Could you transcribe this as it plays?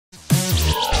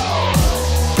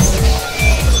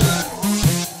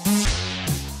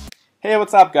Hey,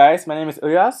 what's up guys? My name is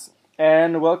Ilyas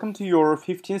and welcome to your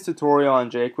 15th tutorial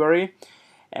on jQuery.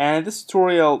 And in this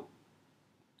tutorial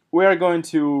we are going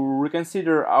to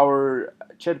reconsider our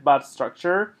chatbot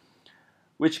structure,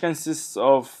 which consists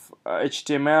of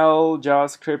HTML,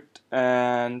 JavaScript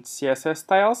and CSS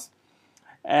styles.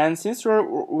 And since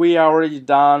we are already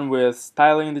done with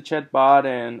styling the chatbot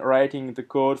and writing the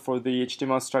code for the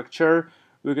HTML structure,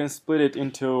 we can split it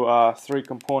into three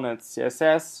components: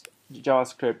 CSS,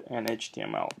 JavaScript, and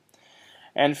HTML.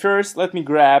 And first, let me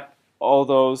grab all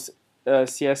those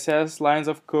CSS lines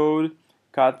of code,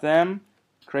 cut them,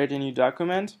 create a new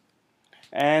document.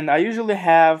 And I usually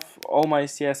have all my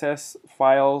CSS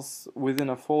files within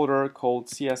a folder called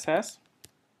CSS.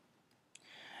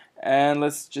 And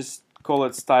let's just call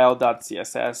it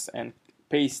style.css and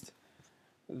paste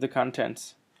the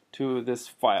contents to this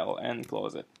file and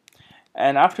close it.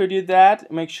 And after you do that,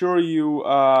 make sure you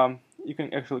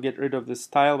can actually get rid of this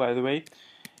style, by the way.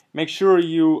 Make sure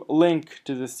you link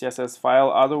to the CSS file,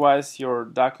 otherwise your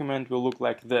document will look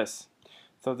like this.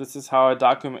 So this is how an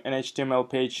HTML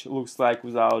page looks like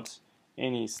without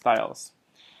any styles.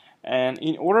 And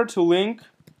in order to link,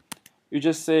 you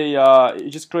just say you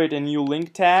just create a new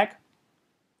link tag,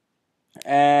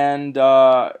 and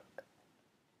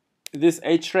this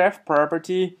href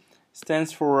property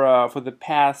stands for the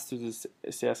path to this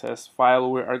CSS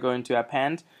file we are going to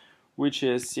append, which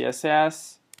is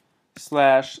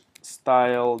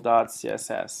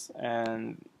css/style.css,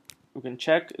 and we can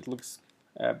check it looks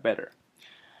better.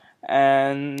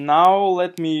 And now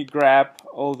let me grab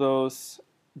all those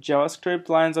JavaScript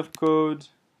lines of code,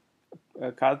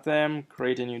 cut them,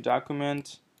 create a new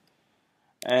document,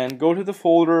 and go to the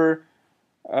folder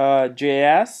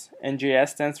JS, and JS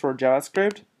stands for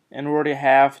JavaScript, and we already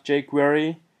have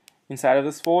jQuery inside of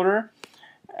this folder,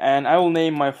 and I will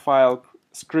name my file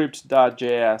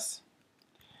script.js.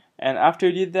 And after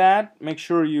you did that, make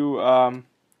sure you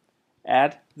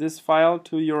add this file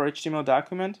to your HTML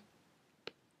document,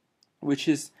 which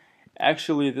is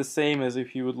actually the same as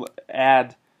if you would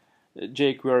add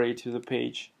jQuery to the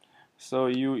page. So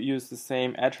you use the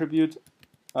same attribute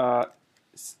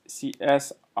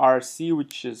CSRC,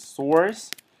 which is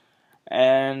source,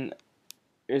 and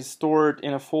is stored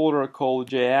in a folder called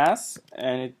JS,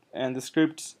 and the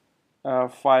script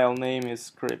file name is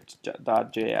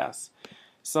script.js.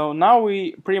 So now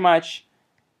we pretty much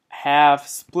have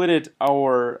splitted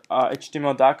our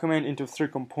HTML document into three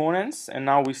components, and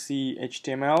now we see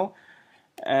HTML,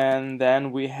 and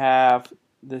then we have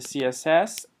the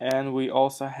CSS, and we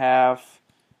also have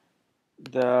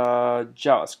the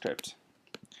JavaScript.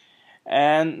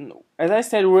 And as I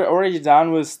said, we're already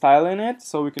done with styling it,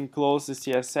 so we can close the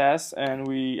CSS, and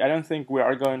I don't think we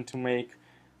are going to make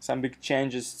some big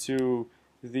changes to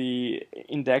the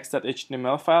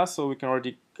index.html file, so we can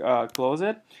already close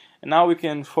it. And now we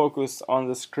can focus on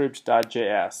the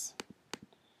script.js.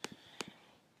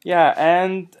 Yeah,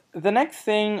 and the next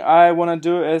thing I want to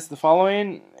do is the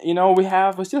following. You know, we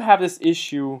still have this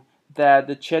issue that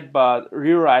the chatbot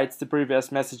rewrites the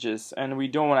previous messages, and we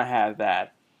don't want to have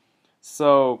that.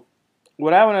 So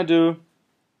what I want to do,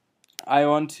 I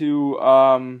want to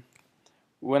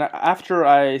after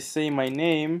I say my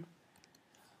name,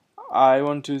 I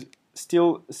want to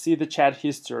still see the chat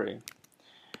history.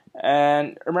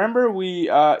 And remember, we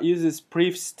use this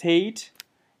brief state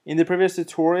in the previous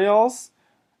tutorials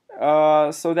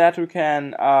so that we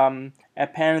can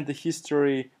append the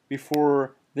history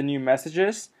before the new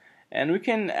messages, and we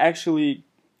can actually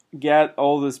get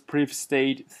all this brief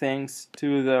state thanks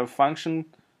to the function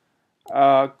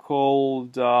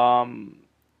called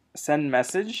send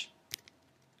message.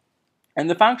 And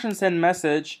the function send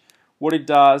message, what it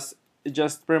does, it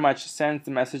just pretty much sends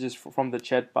the messages from the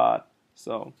chatbot.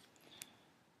 So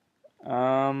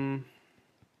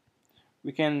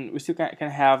we still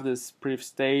can have this brief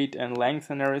state and length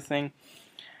and everything.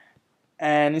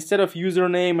 And instead of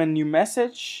username and new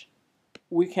message,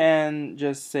 we can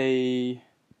just say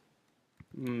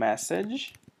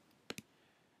message.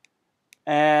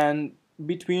 And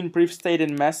between brief state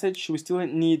and message, we still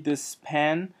need this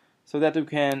span so that we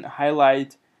can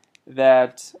highlight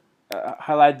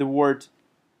the word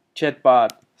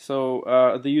chatbot,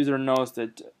 so the user knows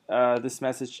that this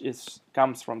message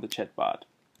comes from the chatbot.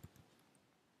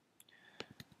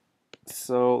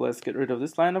 So let's get rid of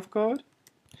this line of code,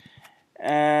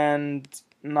 and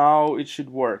now it should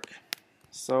work.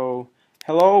 So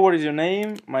hello, what is your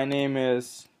name? My name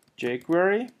is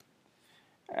jQuery,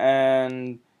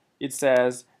 and it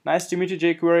says nice to meet you,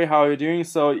 jQuery, how are you doing?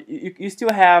 So you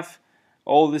still have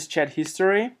all this chat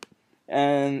history,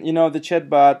 and you know the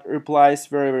chatbot replies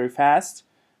very fast.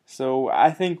 So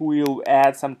I think we'll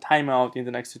add some timeout in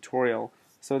the next tutorial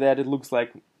so that it looks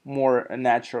like more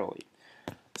naturally.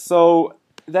 So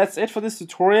that's it for this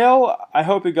tutorial. I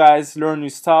hope you guys learn new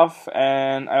stuff,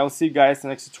 and I'll see you guys in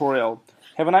the next tutorial.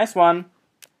 Have a nice one.